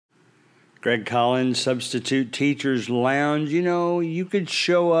Greg Collins, Substitute Teachers Lounge. You know, you could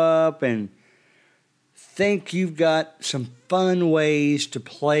show up and think you've got some fun ways to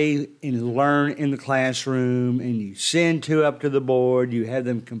play and learn in the classroom, and you send two up to the board, you have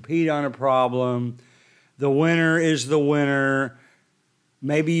them compete on a problem. The winner is the winner.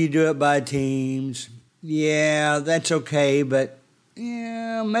 Maybe you do it by teams. Yeah, that's okay, but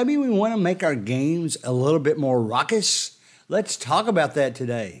maybe we want to make our games a little bit more raucous. Let's talk about that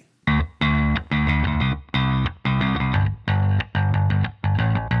today.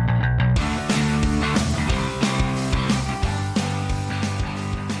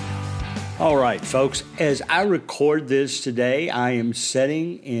 All right, folks, as I record this today, I am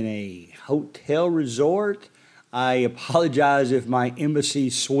sitting in a hotel resort. I apologize if my Embassy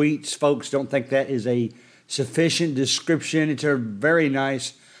Suites folks don't think that is a sufficient description. It's a very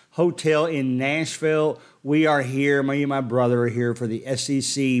nice hotel in Nashville. We are here, me and my brother are here for the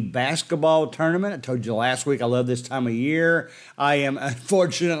SEC basketball tournament. I told you last week I love this time of year. I am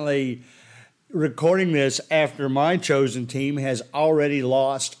unfortunately recording this after my chosen team has already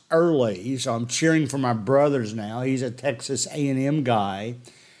lost early, so I'm cheering for my brothers now. He's a Texas A&M guy.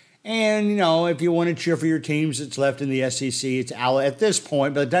 And, you know, if you want to cheer for your teams that's left in the SEC, it's at this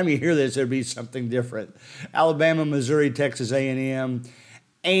point, by the time you hear this, it'll be something different. Alabama, Missouri, Texas A&M,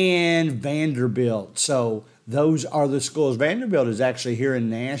 and Vanderbilt. So those are the schools. Vanderbilt is actually here in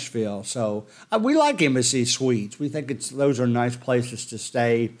Nashville. So we like Embassy Suites. We think those are nice places to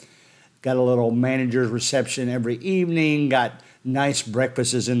stay. Got a little manager's reception every evening, got nice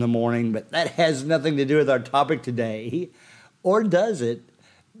breakfasts in the morning, but that has nothing to do with our topic today, or does it?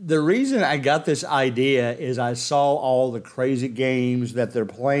 The reason I got this idea is I saw all the crazy games that they're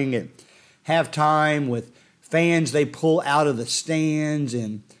playing at halftime with fans they pull out of the stands,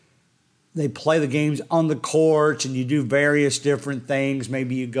 and they play the games on the courts, and you do various different things.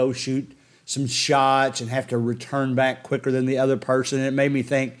 Maybe you go shoot some shots and have to return back quicker than the other person. And it made me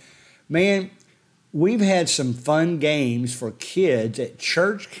think, man, we've had some fun games for kids at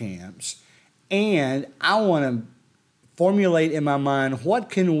church camps, and I want to formulate in my mind, what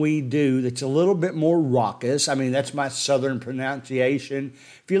can we do that's a little bit more raucous? I mean, that's my southern pronunciation.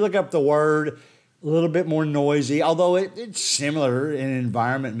 If you look up the word, a little bit more noisy, although it's similar in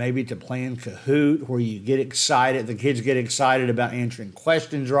environment maybe to playing Kahoot, where you get excited, the kids get excited about answering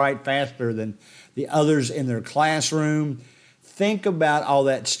questions right faster than the others in their classroom. Think about all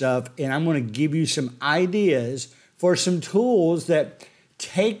that stuff, and I'm going to give you some ideas for some tools that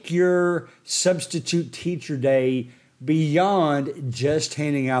take your substitute teacher day beyond just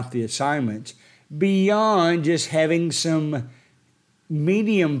handing out the assignments, beyond just having some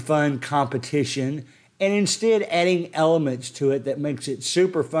medium fun competition, and instead adding elements to it that makes it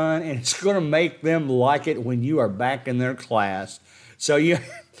super fun, and it's going to make them like it when you are back in their class. So it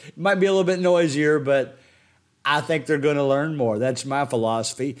might be a little bit noisier, but I think they're going to learn more. That's my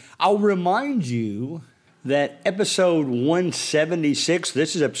philosophy. I'll remind you that episode 176,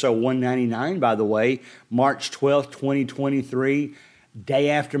 this is episode 199, by the way, March 12th, 2023, day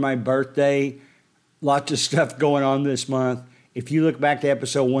after my birthday. Lots of stuff going on this month. If you look back to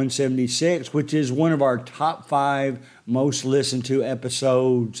episode 176, which is one of our top 5 most listened to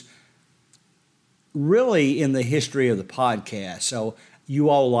episodes really in the history of the podcast. So you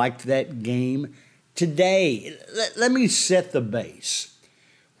all liked that game. Today, let me set the base.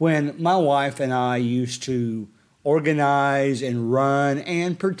 When my wife and I used to organize and run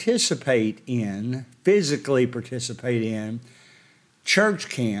and physically participate in church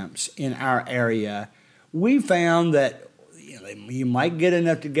camps in our area, we found that you might get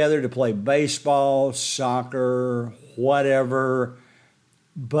enough together to play baseball, soccer, whatever,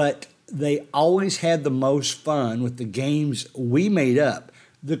 but they always had the most fun with the games we made up.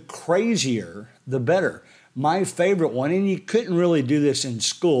 The crazier, the better. My favorite one, and you couldn't really do this in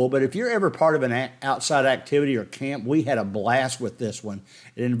school, but if you're ever part of an outside activity or camp, we had a blast with this one.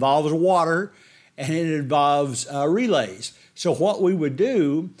 It involves water, and it involves relays. So what we would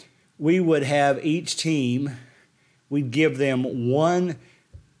do, we would have each team, we'd give them one.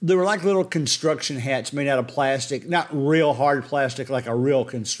 They were like little construction hats made out of plastic, not real hard plastic like a real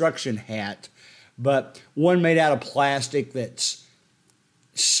construction hat, but one made out of plastic that's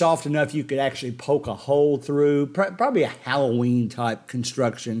soft enough you could actually poke a hole through, probably a Halloween type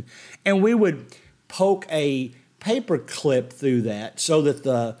construction. And we would poke a paper clip through that so that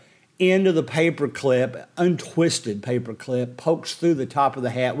the end of the paper clip, untwisted paper clip, pokes through the top of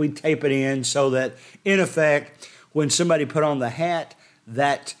the hat. We'd tape it in so that, in effect, when somebody put on the hat,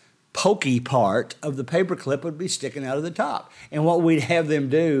 that pokey part of the paper clip would be sticking out of the top. And what we'd have them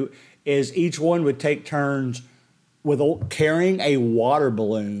do is each one would take turns with carrying a water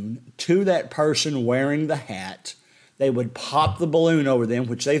balloon to that person wearing the hat. They would pop the balloon over them,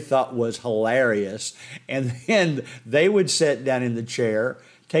 which they thought was hilarious, and then they would sit down in the chair,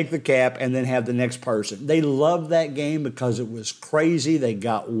 take the cap, and then have the next person. They loved that game because it was crazy. They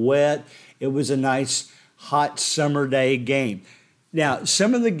got wet. It was a nice hot summer day game. Now,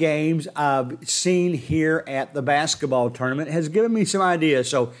 some of the games I've seen here at the basketball tournament has given me some ideas.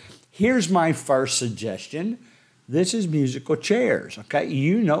 So here's my first suggestion. This is musical chairs, okay?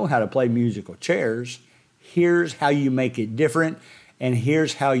 You know how to play musical chairs. Here's how you make it different, and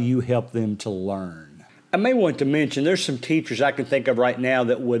here's how you help them to learn. I may want to mention there's some teachers I can think of right now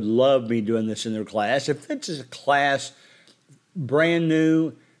that would love me doing this in their class. If it's a class brand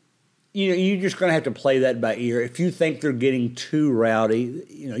new, you're just going to have to play that by ear. If you think they're getting too rowdy,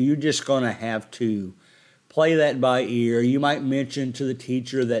 you're just going to have to play that by ear. You might mention to the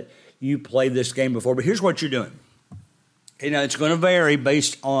teacher that you played this game before, but here's what you're doing. It's going to vary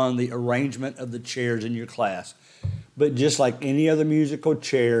based on the arrangement of the chairs in your class. But just like any other musical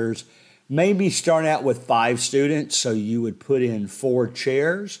chairs, maybe start out with 5 students, so you would put in 4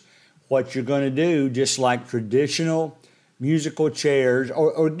 chairs. What you're going to do, just like traditional musical chairs,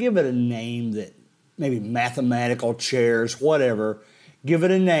 or give it a name that maybe mathematical chairs, whatever. Give it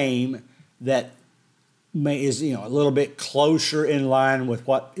a name that is a little bit closer in line with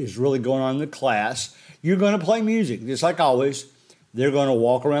what is really going on in the class. You're going to play music, just like always. They're going to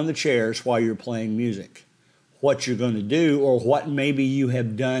walk around the chairs while you're playing music. What you're going to do, or what maybe you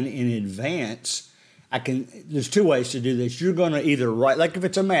have done in advance, there's 2 ways to do this. You're going to either write, like if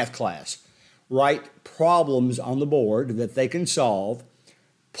it's a math class, write problems on the board that they can solve,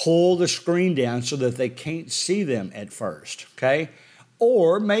 pull the screen down so that they can't see them at first, okay?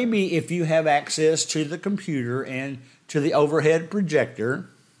 Or maybe if you have access to the computer and to the overhead projector,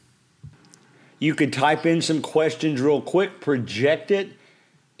 you could type in some questions real quick, project it,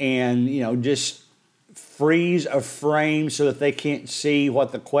 and just freeze a frame so that they can't see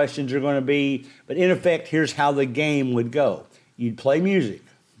what the questions are going to be. But in effect, here's how the game would go. You'd play music.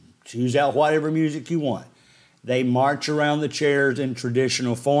 Choose out whatever music you want. They march around the chairs in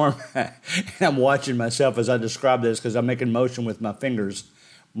traditional form. And I'm watching myself as I describe this because I'm making motion with my fingers.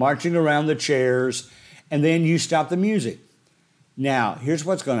 Marching around the chairs, and then you stop the music. Now, here's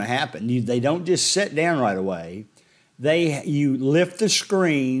what's going to happen. They don't just sit down right away. You lift the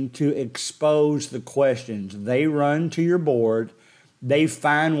screen to expose the questions. They run to your board. They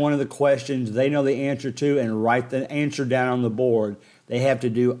find one of the questions they know the answer to and write the answer down on the board. They have to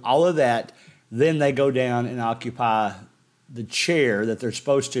do all of that. Then they go down and occupy the chair that they're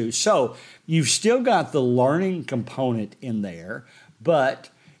supposed to. So you've still got the learning component in there, but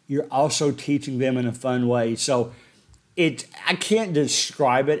you're also teaching them in a fun way. So I can't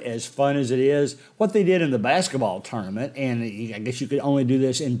describe it as fun as it is. What they did in the basketball tournament, and I guess you could only do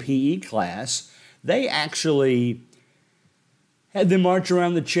this in PE class, they actually had them march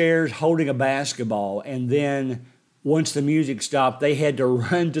around the chairs holding a basketball, and then once the music stopped, they had to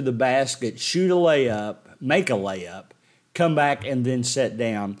run to the basket, shoot a layup, make a layup, come back, and then sit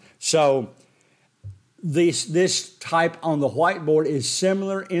down. So this type on the whiteboard is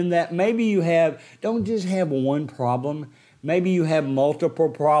similar in that maybe you don't just have one problem. Maybe you have multiple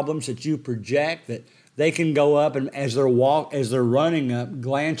problems that you project that they can go up and as they're running up,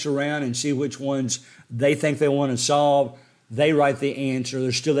 glance around and see which ones they think they want to solve. They write the answer.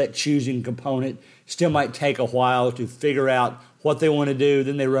 There's still that choosing component. Still might take a while to figure out what they want to do.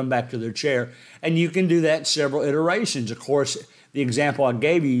 Then they run back to their chair. And you can do that several iterations. Of course, the example I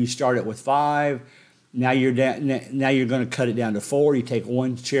gave you start it with 5. Now you're going to cut it down to 4. You take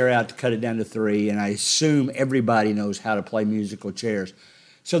one chair out to cut it down to 3. And I assume everybody knows how to play musical chairs.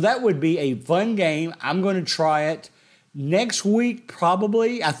 So that would be a fun game. I'm going to try it next week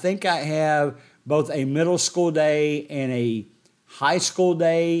probably. I think I have both a middle school day and a high school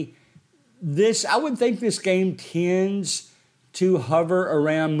day. I would think this game tends to hover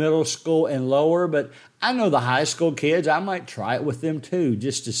around middle school and lower, but I know the high school kids, I might try it with them too,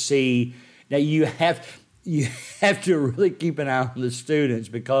 just to see. Now you have to really keep an eye on the students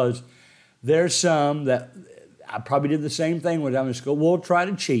because there's some that I probably did the same thing when I was in school. We'll try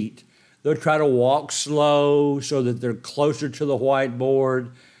to cheat. They'll try to walk slow so that they're closer to the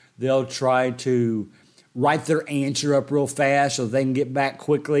whiteboard. They'll try to write their answer up real fast so they can get back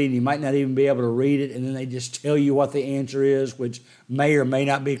quickly, and you might not even be able to read it, and then they just tell you what the answer is, which may or may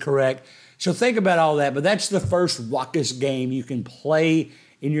not be correct. So think about all that, but that's the first Raucous game you can play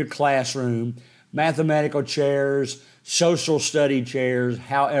in your classroom. Mathematical chairs, social study chairs,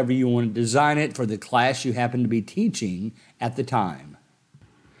 however you want to design it for the class you happen to be teaching at the time.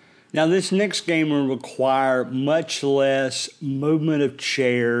 Now, this next game will require much less movement of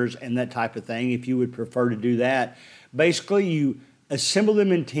chairs and that type of thing if you would prefer to do that. Basically, you assemble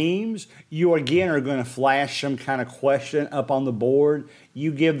them in teams. You again are going to flash some kind of question up on the board.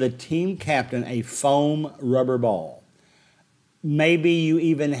 You give the team captain a foam rubber ball. Maybe you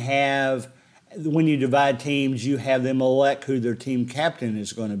even have, when you divide teams, you have them elect who their team captain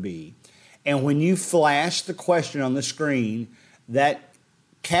is going to be. And when you flash the question on the screen, that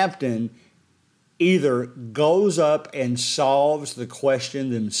captain either goes up and solves the question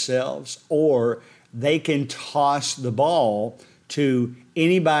themselves, or they can toss the ball to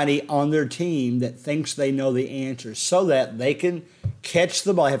anybody on their team that thinks they know the answer, so that they can catch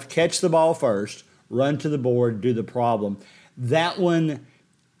the ball, have to catch the ball first, run to the board, do the problem. That one,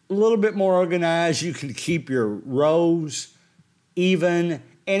 a little bit more organized. You can keep your rows even,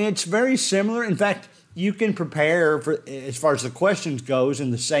 and it's very similar. In fact, you can prepare for, as far as the questions goes,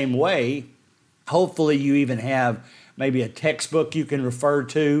 in the same way. Hopefully you even have maybe a textbook you can refer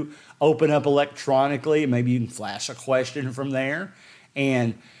to, open up electronically. Maybe you can flash a question from there.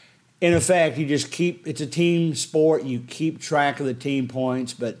 And in effect, you just keep, it's a team sport. You keep track of the team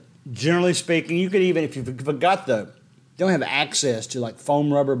points. But generally speaking, you could even, if you've don't have access to like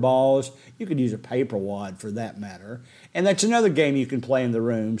foam rubber balls, you could use a paper wad for that matter. And that's another game you can play in the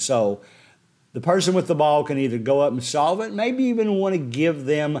room. So the person with the ball can either go up and solve it, maybe even want to give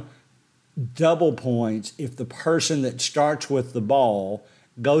them double points if the person that starts with the ball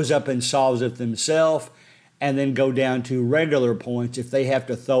goes up and solves it themselves, and then go down to regular points if they have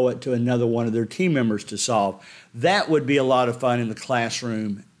to throw it to another one of their team members to solve. That would be a lot of fun in the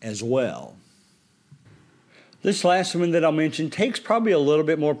classroom as well. This last one that I'll mention takes probably a little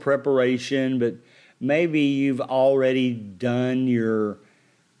bit more preparation, but maybe you've already done your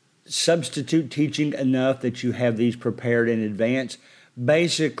substitute teaching enough that you have these prepared in advance.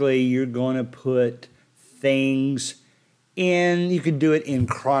 Basically, you're going to put things in, you could do it in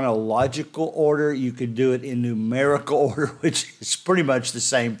chronological order, you could do it in numerical order, which is pretty much the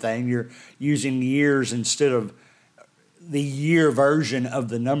same thing. You're using years instead of the year version of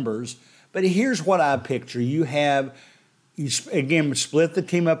the numbers. But here's what I picture. You again split the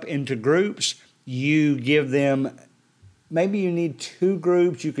team up into groups. You give them, maybe you need 2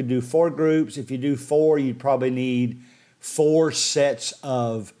 groups. You could do 4 groups. If you do 4, you'd probably need 4 sets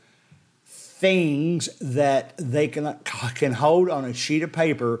of things that they can hold on a sheet of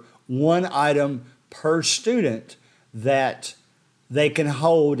paper, 1 item per student that they can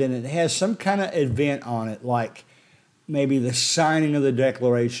hold, and it has some kind of event on it, like maybe the signing of the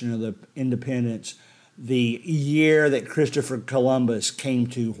Declaration of the Independence, the year that Christopher Columbus came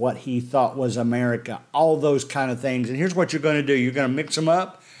to what he thought was America, all those kind of things. And here's what you're going to do. You're going to mix them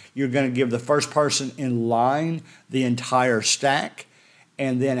up. You're going to give the first person in line the entire stack,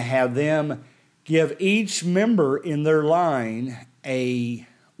 and then have them give each member in their line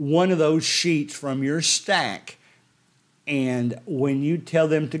one of those sheets from your stack. And when you tell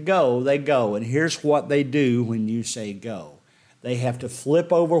them to go, they go. And here's what they do when you say go. They have to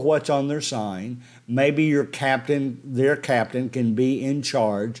flip over what's on their sign. Maybe their captain can be in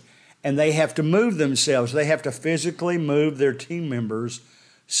charge. And they have to move themselves. They have to physically move their team members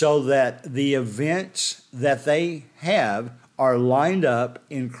so that the events that they have are lined up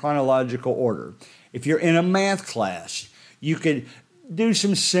in chronological order. If you're in a math class, you could do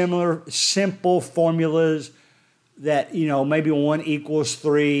some simple formulas that, maybe 1 equals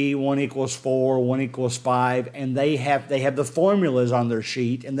 3, 1 equals 4, 1 equals 5, and they have the formulas on their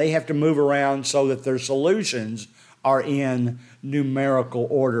sheet, and they have to move around so that their solutions are in numerical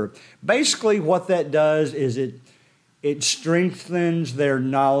order. Basically, what that does is it strengthens their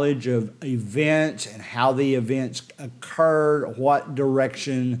knowledge of events and how the events occurred, what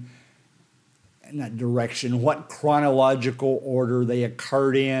chronological order they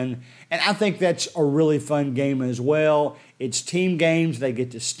occurred in. And I think that's a really fun game as well. It's team games. They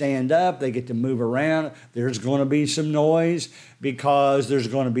get to stand up. They get to move around. There's going to be some noise because there's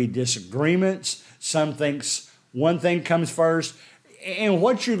going to be disagreements. Some thinks one thing comes first. And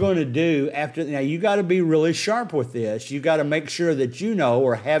what you're going to do now you got to be really sharp with this. You got to make sure that you know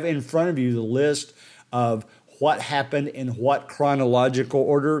or have in front of you the list of what happened in what chronological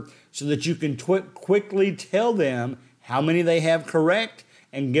order so that you can quickly tell them how many they have correct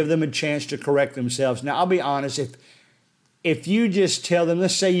and give them a chance to correct themselves. Now, I'll be honest, if you just tell them,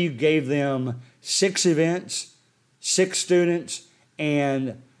 let's say you gave them 6 events, 6 students,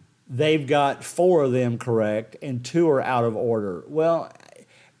 and they've got 4 of them correct and 2 are out of order. Well,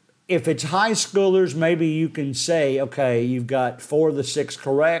 if it's high schoolers, maybe you can say, okay, you've got 4 of the 6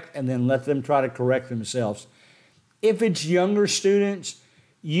 correct, and then let them try to correct themselves. If it's younger students,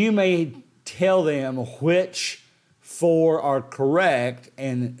 you may tell them which 4 are correct,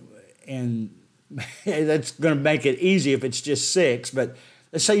 and that's going to make it easy if it's just 6. But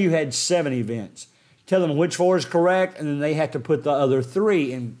let's say you had 7 events. Tell them which 4 is correct, and then they have to put the other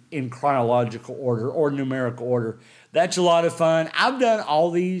 3 in chronological order or numerical order. That's a lot of fun. I've done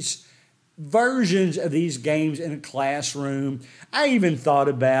all these versions of these games in a classroom. I even thought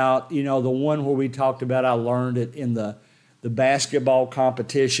about, the one where we talked about, I learned it in the basketball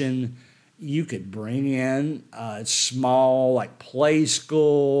competition. You could bring in a small, like play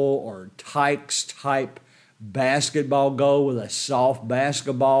school or Tykes type basketball goal with a soft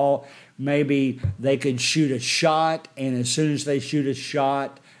basketball. Maybe they could shoot a shot, and as soon as they shoot a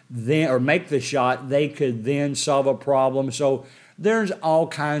shot, or make the shot, they could then solve a problem. So there's all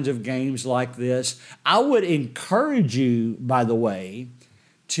kinds of games like this. I would encourage you, by the way,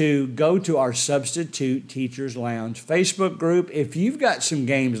 to go to our Substitute Teachers Lounge Facebook group. If you've got some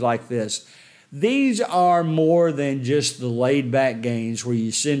games like this, these are more than just the laid-back games where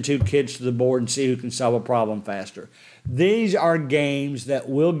you send 2 kids to the board and see who can solve a problem faster. These are games that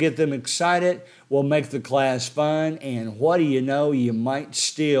will get them excited, will make the class fun, and what do you know, you might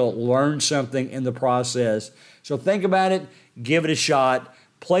still learn something in the process. So think about it, give it a shot,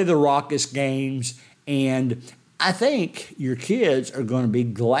 play the Raucous games, and I think your kids are going to be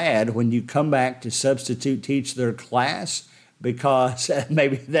glad when you come back to substitute teach their class, because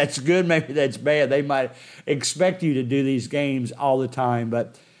maybe that's good, maybe that's bad. They might expect you to do these games all the time,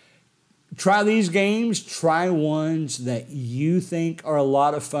 but try these games. Try ones that you think are a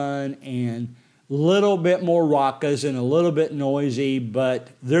lot of fun and a little bit more raucous and a little bit noisy, but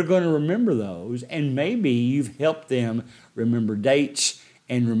they're going to remember those, and maybe you've helped them remember dates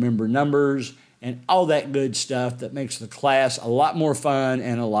and remember numbers and all that good stuff that makes the class a lot more fun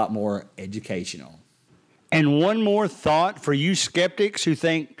and a lot more educational. And one more thought for you skeptics who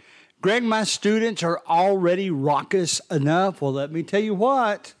think, Greg, my students are already raucous enough. Well, let me tell you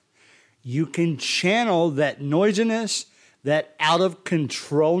what. You can channel that noisiness, that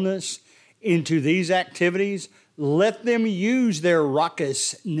out-of-controlness into these activities. Let them use their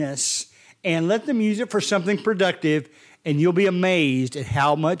raucousness and let them use it for something productive, and you'll be amazed at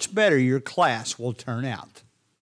how much better your class will turn out.